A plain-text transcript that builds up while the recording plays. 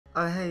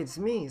Oh hey, it's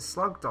me,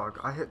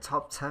 Slugdog. I hit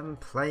top 10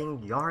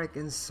 playing Yorick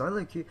in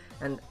solo queue,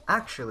 and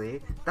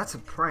actually, that's a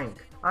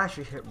prank. I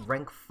actually hit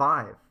rank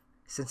 5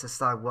 since I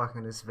started working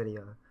on this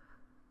video.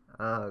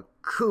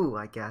 Cool,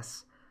 I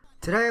guess.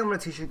 Today I'm going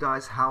to teach you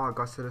guys how I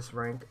got to this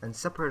rank and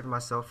separated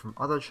myself from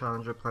other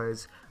challenger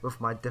players with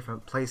my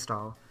different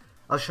playstyle.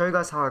 I'll show you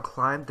guys how I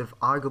climbed with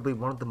arguably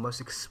one of the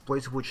most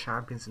exploitable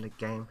champions in the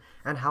game,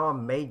 and how I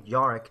made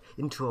Yorick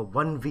into a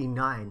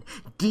 1v9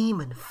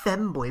 demon,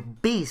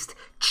 femboy, beast,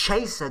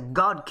 chaser,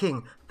 god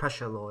king,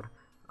 pressure lord.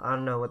 I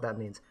don't know what that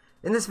means.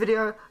 In this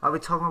video, I'll be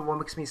talking about what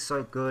makes me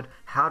so good,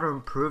 how to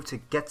improve to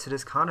get to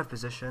this kind of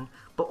position,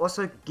 but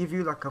also give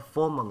you like a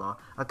formula,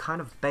 a kind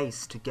of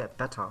base to get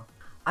better.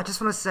 I just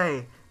want to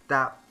say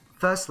that,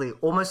 firstly,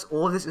 almost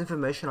all this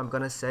information I'm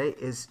going to say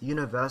is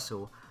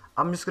universal.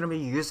 I'm just going to be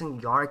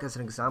using Yorick as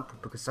an example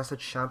because that's a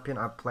champion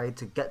I played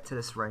to get to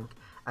this rank,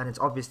 and it's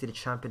obviously the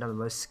champion I'm the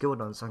most skilled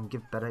on, so I can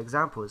give better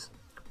examples.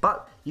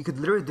 But you could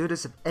literally do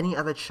this with any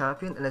other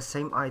champion and the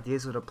same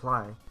ideas would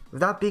apply.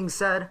 With that being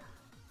said,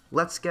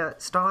 let's get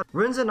started.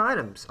 Runes and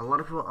items. A lot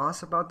of people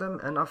ask about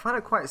them, and I find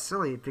it quite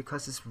silly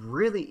because it's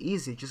really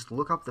easy. Just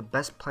look up the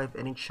best play of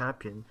any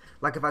champion.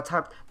 Like if I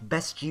typed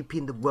best GP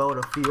in the world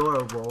or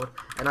Fiora world,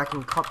 and I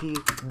can copy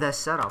their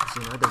setups,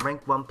 you know, the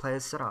rank 1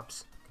 players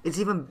setups. It's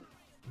even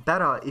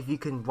better if you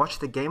can watch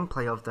the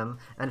gameplay of them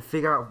and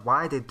figure out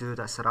why they do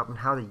that setup and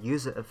how to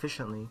use it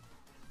efficiently.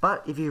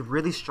 But if you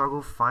really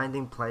struggle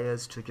finding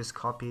players to just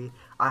copy,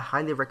 I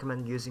highly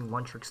recommend using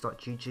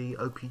onetricks.gg,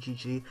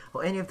 OPGG,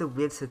 or any of the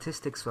weird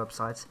statistics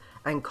websites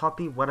and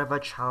copy whatever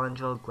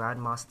challenger or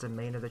grandmaster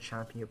main of the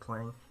champion you're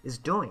playing is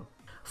doing.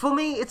 For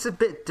me, it's a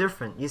bit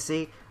different. You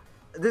see,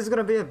 this is going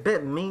to be a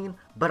bit mean,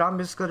 but I'm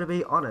just going to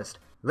be honest.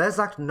 There's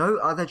like no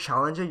other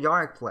challenger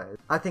Yorick player.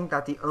 I think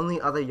that the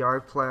only other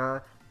Yorick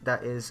player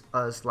that is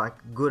as like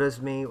good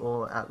as me,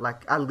 or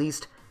at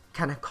least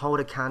can hold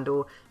a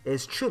candle,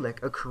 is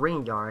Chulik, a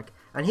Korean Yorick,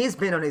 and he's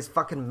been on his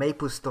fucking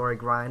Maple Story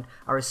grind.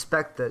 I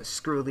respect that,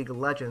 screw League of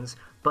Legends,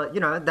 but you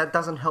know, that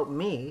doesn't help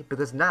me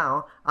because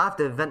now I have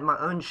to invent my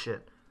own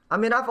shit. I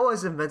mean, I've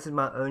always invented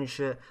my own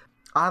shit.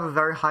 I have a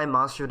very high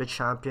mastery of the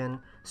champion,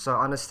 so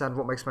I understand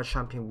what makes my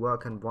champion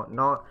work and what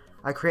not.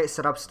 I create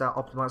setups that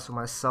optimize for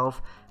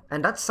myself,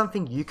 and that's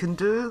something you can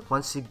do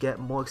once you get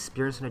more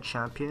experience in a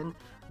champion.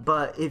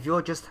 But if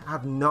you just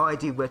have no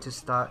idea where to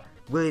start,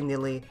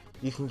 willy-nilly,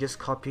 you can just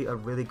copy a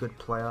really good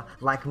player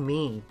like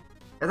me.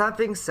 And that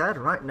being said,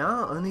 right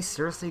now I only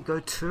seriously go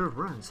 2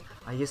 runes.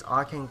 I use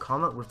Arcane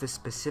Comet with this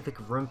specific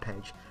rune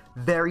page.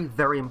 Very,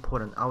 very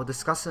important. I will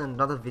discuss it in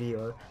another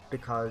video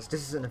because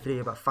this isn't a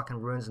video about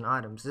fucking runes and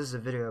items. This is a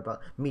video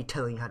about me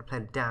telling you how to play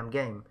the damn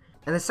game.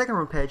 And the second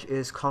rune page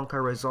is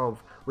Conquer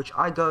Resolve, which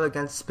I go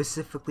against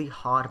specifically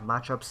hard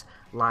matchups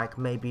like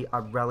maybe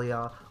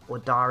Aurelia or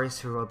Darius,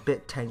 who are a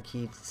bit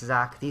tanky.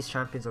 Zac, these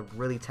champions are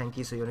really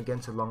tanky, so you're gonna get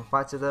into long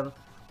fights with them.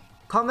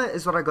 Comet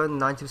is what I go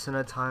 90% of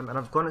the time, and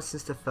I've gone it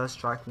since the first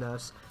strike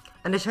nerfs.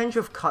 And the change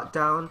of Cut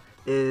Down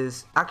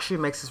actually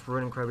makes this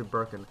rune incredibly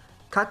broken.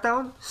 Cut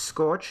Down,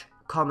 Scorch,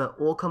 Comet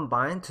all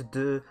combined to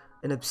do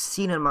an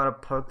obscene amount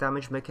of poke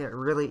damage, making it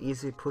really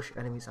easy to push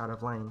enemies out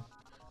of lane.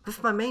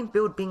 With my main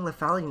build being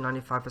lethality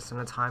 95% of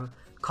the time,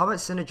 Comet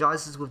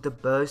synergizes with the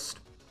burst.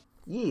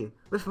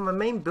 With my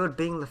main build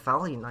being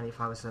lethality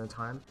 95% of the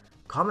time,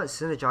 Comet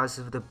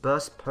synergizes with the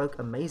burst poke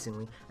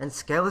amazingly and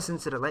scales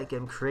into the late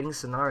game, creating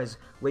scenarios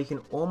where you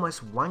can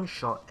almost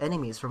one-shot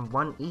enemies from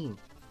 1E.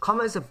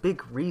 Comet is a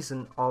big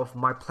reason of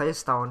my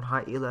playstyle in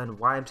high elo and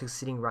why I'm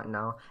succeeding right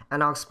now,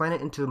 and I'll explain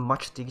it into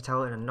much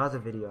detail in another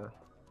video.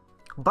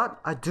 But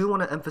I do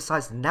want to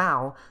emphasize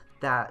now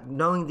that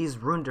knowing these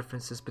rune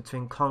differences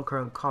between Conquer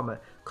and Comet,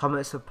 Comet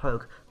is for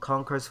poke,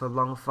 Conquer is for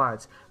long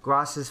fights,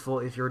 Grass is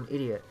for if you're an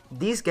idiot.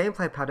 These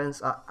gameplay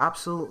patterns are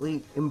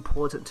absolutely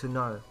important to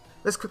know.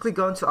 Let's quickly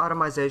go into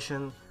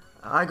itemization.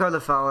 I go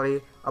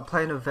lethality, I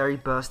play in a very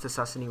burst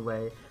assassin-y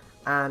way,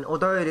 and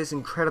although it is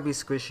incredibly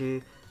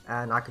squishy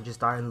and I can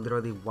just die in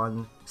literally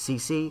 1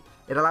 CC,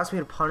 it allows me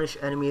to punish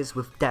enemies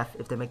with death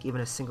if they make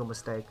even a single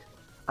mistake.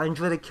 I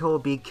enjoy the kill or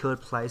be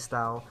killed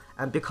playstyle,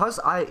 and because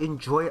I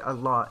enjoy it a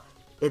lot,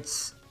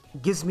 it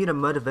gives me the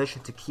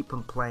motivation to keep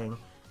on playing,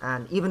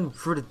 and even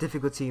through the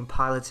difficulty in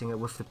piloting it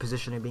with the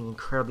positioning being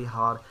incredibly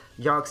hard,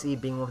 Yorick's E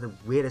being one of the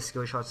weirdest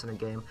skill shots in the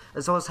game,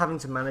 as well as having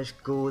to manage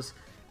ghouls.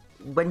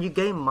 When you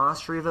gain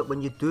mastery of it,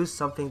 when you do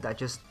something that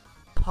just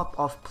pop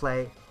off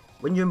play,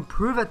 when you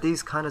improve at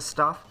these kind of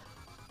stuff,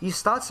 you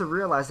start to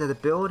realize that the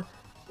build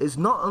is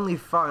not only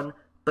fun,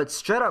 but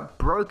straight up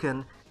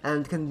broken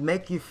and can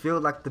make you feel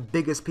like the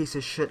biggest piece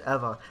of shit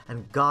ever,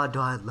 and god do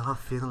I love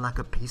feeling like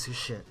a piece of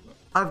shit.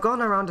 I've gone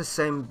the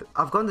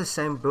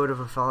same build of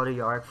lethality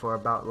Yorick for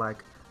about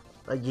like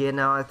a year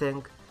now, I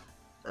think.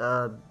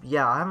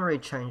 Yeah, I haven't really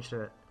changed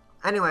it.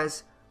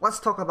 Anyways, let's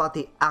talk about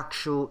the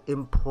actual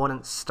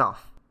important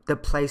stuff, the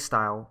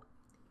playstyle.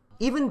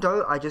 Even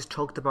though I just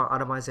talked about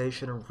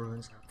itemization and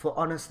runes for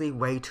honestly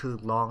way too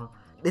long,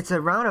 it's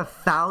around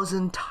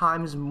 1,000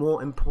 times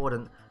more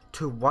important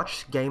to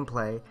watch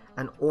gameplay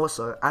and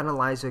also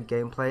analyze your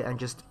gameplay and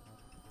just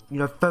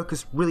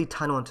focus really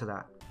ton onto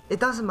that. It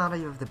doesn't matter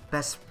if you have the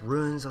best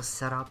runes or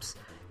setups.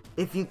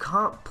 If you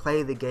can't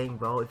play the game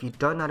well, if you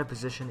don't know how to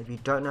position, if you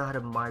don't know how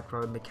to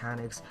micro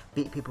mechanics,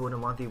 beat people in a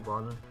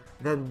 1v1,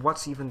 then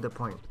what's even the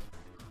point?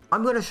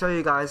 I'm going to show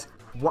you guys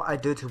what I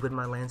do to win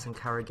my lanes and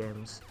carry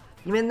games.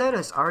 You may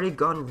notice I already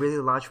gone really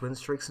large win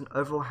streaks and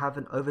overall have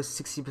an over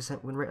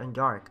 60% win rate on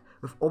Yorick,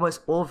 with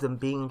almost all of them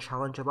being in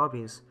challenger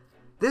lobbies.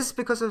 This is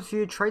because of a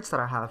few traits that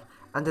I have,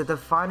 and the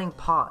defining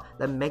part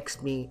that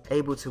makes me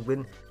able to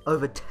win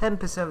over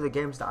 10% of the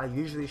games that I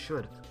usually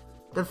should.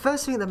 The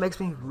first thing that makes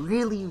me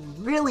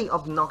really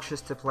obnoxious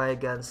to play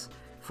against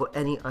for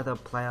any other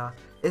player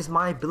is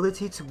my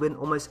ability to win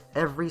almost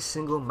every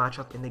single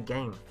matchup in the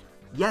game.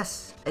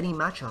 Yes, any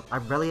matchup.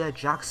 Irelia,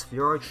 Jax,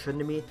 Fiora,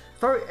 Trinity,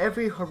 throw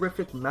every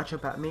horrific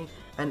matchup at me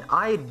and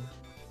I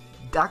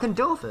can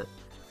deal with it.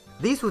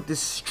 These will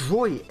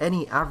destroy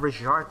any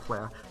average Yorick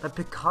player, but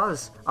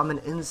because I'm an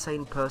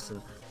insane person,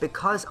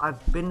 because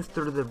I've been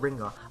through the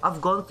ringer,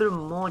 I've gone through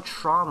more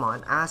trauma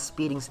and ass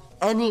beatings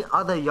any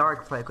other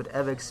Yorick player could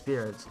ever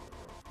experience.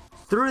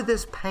 Through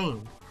this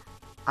pain,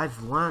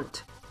 I've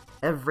learnt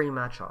every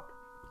matchup.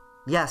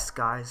 Yes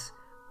guys,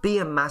 be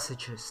a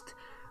masochist,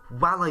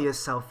 wallow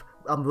yourself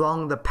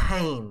along the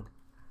pain.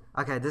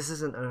 Okay, this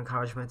isn't an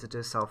encouragement to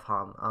do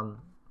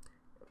self-harm.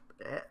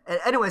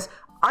 Anyways,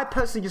 I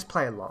personally just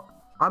play a lot.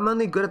 I'm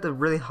only good at the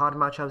really hard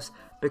matchups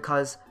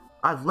because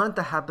I've learned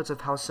the habits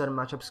of how certain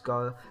matchups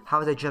go,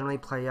 how they generally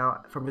play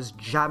out from just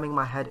jamming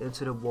my head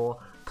into the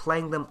wall,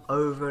 playing them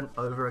over and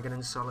over again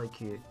in solo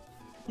queue.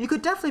 You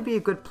could definitely be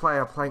a good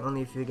player playing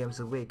only a few games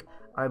a week,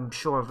 I'm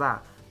sure of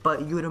that,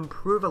 but you would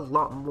improve a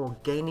lot more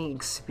gaining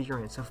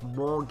experience of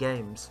more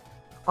games.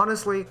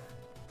 Honestly,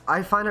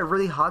 I find it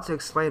really hard to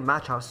explain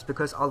matchups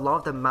because a lot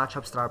of the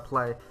matchups that I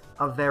play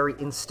are very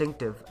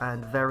instinctive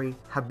and very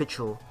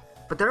habitual.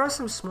 But there are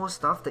some small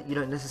stuff that you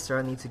don't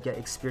necessarily need to get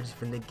experience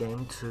within the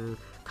game to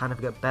kind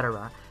of get better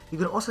at. You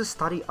can also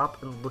study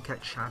up and look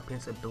at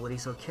champions'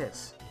 abilities or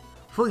kits.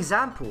 For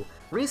example,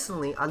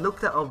 recently I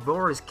looked at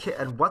Aurora's kit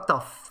and what the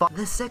fuck.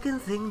 The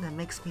second thing that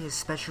makes me a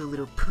special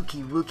little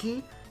pookie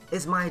wookie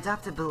is my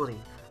adaptability.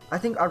 I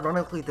think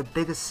ironically the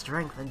biggest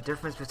strength and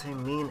difference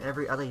between me and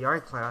every other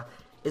Yorick player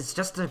is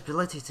just the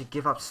ability to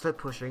give up split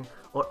pushing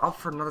or opt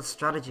for another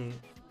strategy.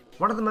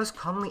 One of the most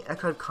commonly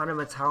echoed kind of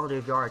mentality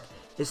of Yorick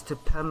is to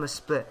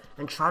perma-split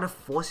and try to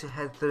force your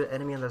head through the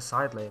enemy on the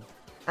side lane.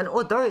 And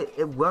although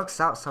it works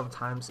out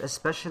sometimes,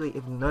 especially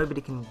if nobody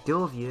can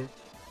deal with you,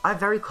 I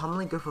very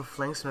commonly go for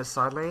flanks in the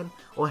side lane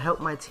or help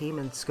my team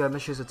in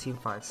skirmishes or team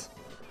fights.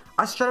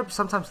 I straight up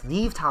sometimes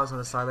leave towers on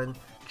the side lane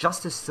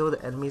just to steal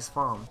the enemy's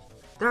farm.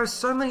 There are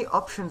so many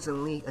options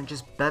in League and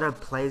just better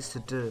plays to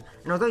do,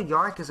 and although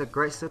Yorick is a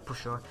great split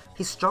pusher,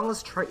 his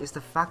strongest trait is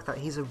the fact that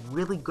he's a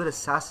really good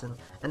assassin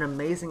and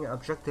amazing at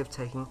objective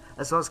taking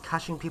as well as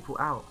catching people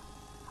out.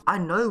 I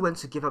know when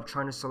to give up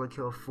trying to solo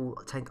kill a full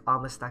tank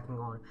armor stacking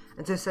on,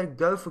 and to instead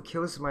go for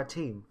kills with my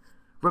team.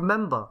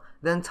 Remember,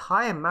 the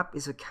entire map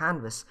is a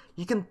canvas,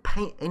 you can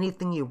paint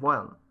anything you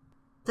want.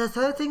 The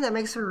third thing that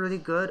makes me really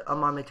good are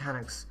my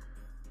mechanics.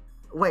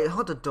 Wait,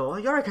 hold the door,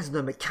 Yorick has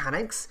no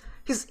mechanics!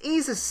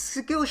 He's a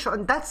skill shot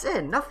and that's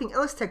it, nothing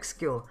else takes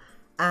skill.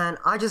 And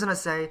I just want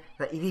to say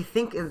that if you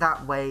think in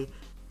that way,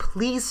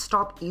 please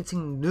stop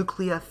eating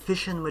nuclear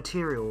fission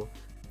material.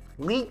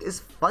 League is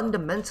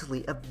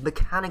fundamentally a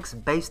mechanics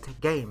based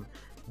game.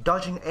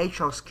 Dodging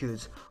Aatrox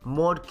Qs,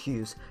 Maud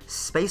Qs,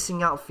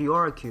 spacing out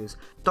Fiora Qs,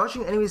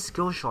 dodging enemy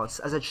skill shots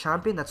as a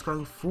champion that's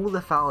going full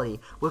lethality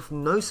with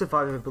no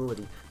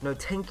survivability, no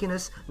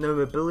tankiness, no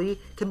mobility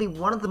can be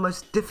one of the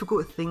most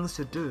difficult things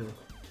to do.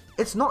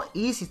 It's not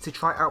easy to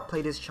try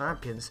outplay these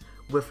champions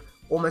with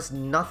almost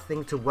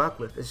nothing to work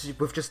with,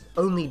 with just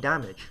only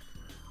damage.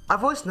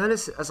 I've always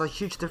noticed it as a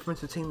huge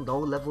difference between low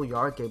level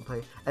Yorick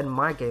gameplay and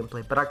my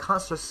gameplay, but I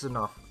can't stress this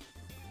enough.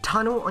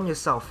 Tunnel on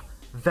yourself,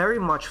 very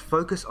much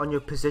focus on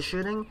your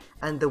positioning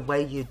and the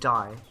way you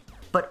die.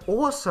 But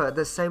also at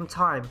the same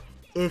time,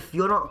 if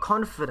you're not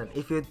confident,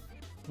 if you're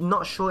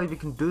not sure if you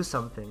can do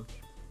something,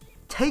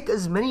 take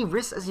as many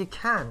risks as you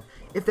can.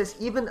 If there's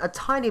even a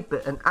tiny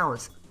bit, an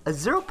ounce, a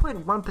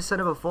 0.1%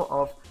 of a thought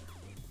of,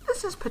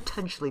 this is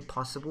potentially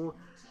possible,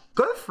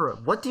 go for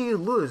it. What do you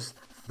lose?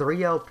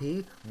 3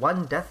 LP,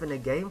 1 death in a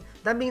game?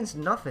 That means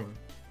nothing.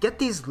 Get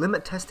these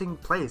limit testing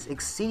plays,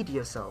 exceed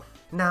yourself.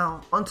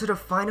 Now, onto the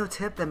final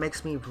tip that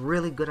makes me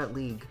really good at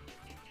League.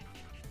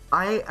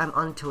 I am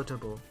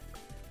untiltable.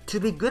 To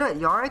be good at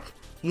Yorick,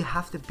 you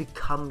have to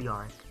become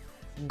Yorick.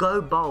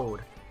 Go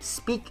bold,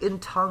 speak in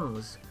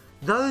tongues.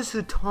 Those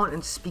who taunt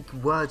and speak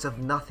words of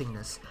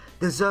nothingness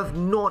deserve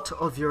naught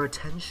of your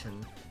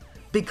attention.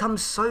 Become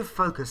so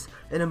focused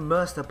and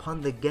immersed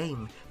upon the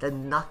game that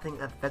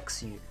nothing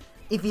affects you.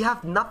 If you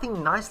have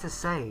nothing nice to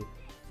say,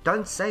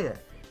 don't say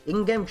it.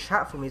 In-game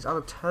chat for me is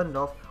either turned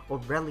off or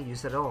rarely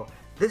used at all.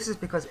 This is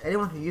because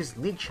anyone who uses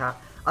League chat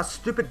are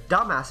stupid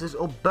dumbasses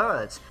or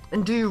birds.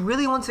 And do you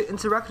really want to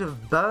interact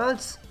with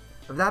birds?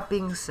 With that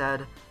being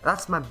said,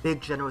 that's my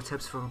big general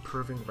tips for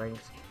improving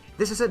ranked.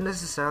 This isn't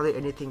necessarily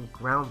anything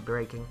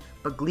groundbreaking,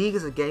 but League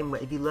is a game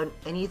where if you learn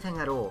anything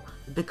at all,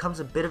 it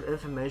becomes a bit of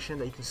information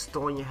that you can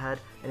store in your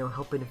head and it will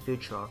help in the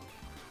future.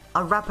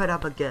 I'll wrap it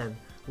up again.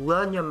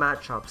 Learn your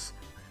matchups.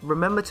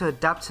 Remember to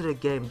adapt to the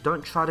game.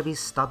 Don't try to be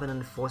stubborn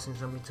and forcing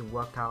something to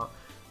work out.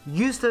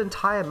 Use the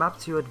entire map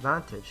to your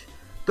advantage.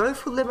 Go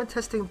for limit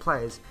testing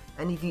plays,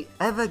 and if you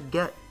ever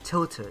get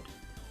tilted,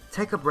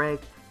 take a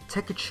break,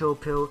 take a chill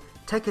pill,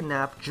 take a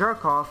nap,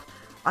 jerk off.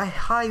 I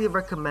highly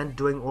recommend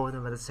doing all of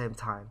them at the same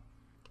time.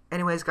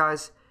 Anyways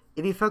guys,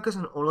 if you focus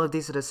on all of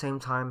these at the same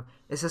time,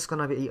 it's just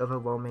gonna be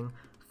overwhelming.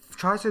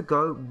 Try to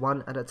go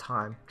one at a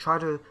time.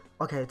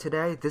 Okay,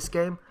 today, this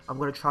game, I'm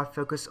gonna try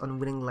focus on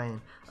winning lane.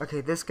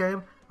 Okay, this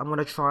game, I'm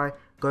gonna try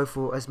go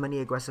for as many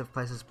aggressive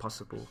plays as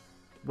possible.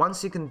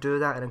 Once you can do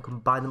that and then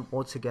combine them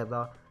all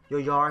together, your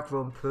Yorick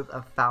will improve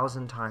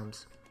 1,000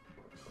 times.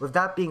 With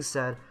that being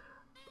said,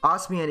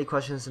 ask me any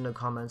questions in the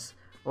comments.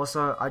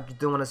 Also, I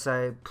do want to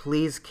say,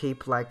 please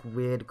keep like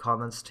weird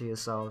comments to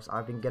yourselves.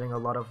 I've been getting a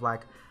lot of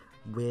like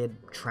weird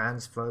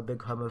transphobic,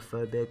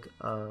 homophobic,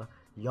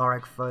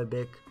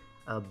 Yorick-phobic,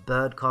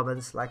 bird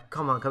comments. Like,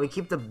 come on, can we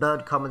keep the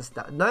bird comments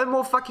down? No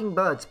more fucking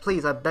birds,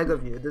 please, I beg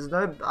of you.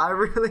 I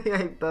really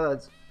hate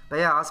birds. But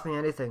yeah, ask me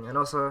anything. And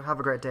also, have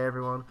a great day,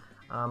 everyone.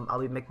 I'll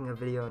be making a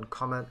video and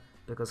comment,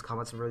 because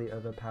comments are really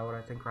overpowered,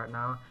 I think, right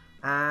now.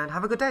 And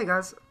have a good day,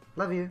 guys.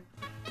 Love you.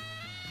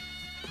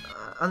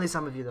 Only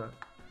some of you, though.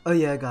 Oh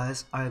yeah,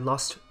 guys, I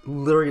lost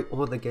literally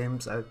all the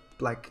games I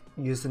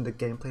used in the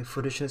gameplay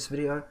footage in this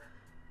video.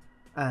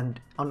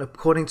 And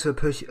according to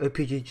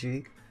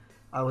OPGG,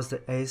 I was the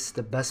ace,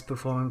 the best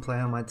performing player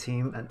on my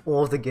team, and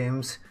all the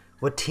games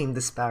were team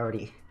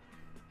disparity.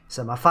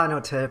 So my final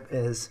tip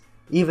is,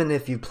 even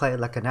if you play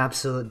like an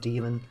absolute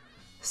demon,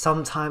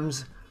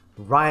 sometimes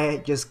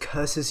Riot just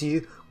curses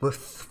you with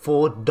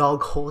 4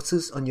 dog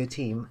horses on your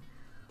team,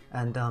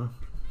 and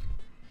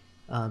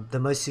the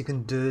most you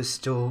can do is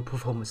still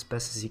perform as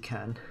best as you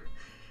can.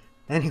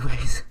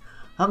 Anyways,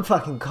 I'm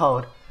fucking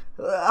cold.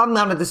 I'm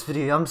done with this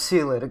video. See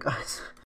you later, guys.